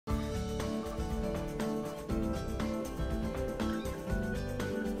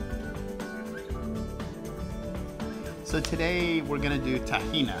So today we're gonna do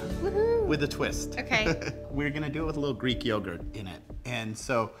tahini with a twist. Okay. We're gonna do it with a little Greek yogurt in it. And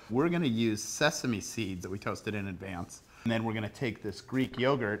so we're gonna use sesame seeds that we toasted in advance. And then we're gonna take this Greek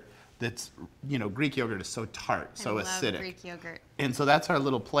yogurt that's, you know, Greek yogurt is so tart, so acidic. I love Greek yogurt. And so that's our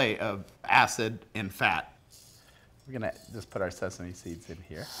little play of acid and fat. We're gonna just put our sesame seeds in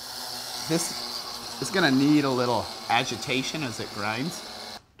here. This is gonna need a little agitation as it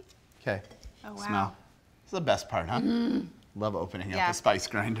grinds. Okay. Oh, wow. Smell. It's the best part, huh? Love opening up the spice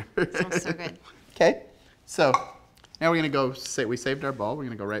grinder. Smells so good. Okay, so now we're gonna go, we saved our bowl. We're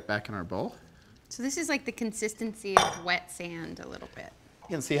gonna go right back in our bowl. So this is like the consistency of wet sand a little bit.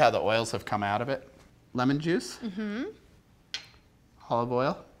 You can see how the oils have come out of it. Lemon juice, olive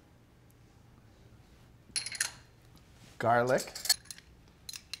oil, garlic.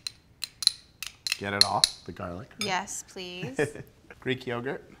 Get it all, the garlic. Yes, please. Greek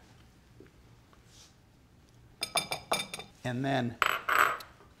yogurt. And then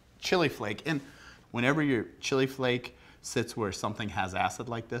chili flake. And whenever your chili flake sits where something has acid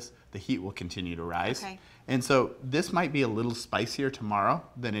like this, the heat will continue to rise. Okay. And so this might be a little spicier tomorrow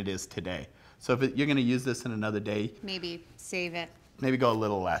than it is today. So if you're gonna use this in another day, Maybe save it maybe go a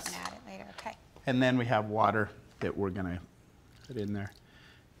little less. and add it later. Okay. And then we have water that we're gonna put in there.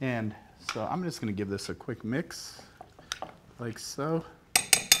 And so I'm just gonna give this a quick mix, like so.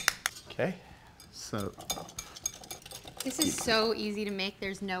 Okay, so. This is so easy to make.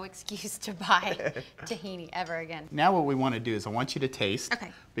 There's no excuse to buy tahini ever again. Now what we want to do is I want you to taste.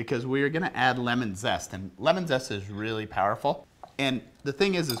 Okay. Because we're going to add lemon zest. And lemon zest is really powerful. And the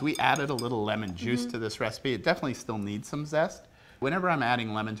thing is we added a little lemon juice to this recipe. It definitely still needs some zest. Whenever I'm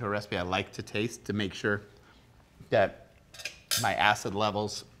adding lemon to a recipe, I like to taste to make sure that my acid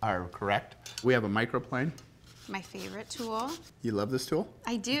levels are correct. We have a microplane. My favorite tool. You love this tool?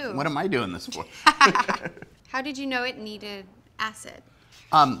 I do. What am I doing this for? How did you know it needed acid?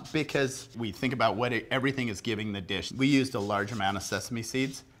 Because we think about what everything is giving the dish. We used a large amount of sesame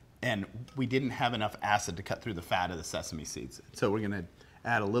seeds, and we didn't have enough acid to cut through the fat of the sesame seeds. So we're gonna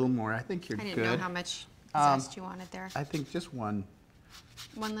add a little more. I think you're good. I didn't know how much zest you wanted there. I think just one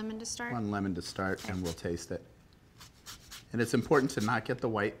Lemon to start? One lemon to start, and we'll taste it. And it's important to not get the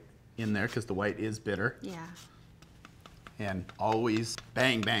white in there, because the white is bitter. Yeah. And always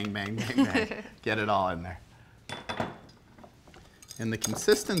bang, bang, bang, bang, bang. Get it all in there. And the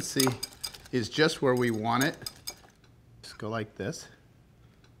consistency is just where we want it. Just go like this.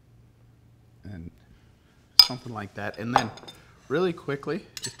 And something like that. And then really quickly,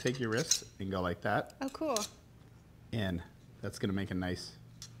 just take your wrist and go like that. Oh, cool. And that's gonna make a nice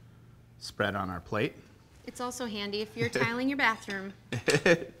spread on our plate. It's also handy if you're tiling your bathroom.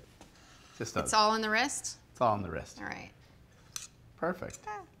 Just It's all on the wrist? It's all on the wrist. All right. Perfect.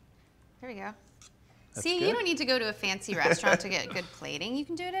 Ah, there we go. That's See, good. you don't need to go to a fancy restaurant to get good plating. You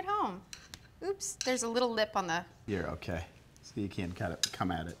can do it at home. Oops, there's a little lip on the. You're okay. So you can kind of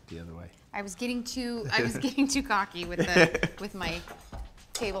come at it the other way. I was getting too cocky with with my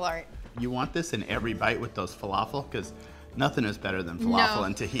table art. You want this in every bite with those falafel, because nothing is better than falafel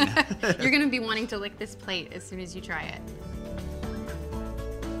and tahini. You're gonna be wanting to lick this plate as soon as you try it.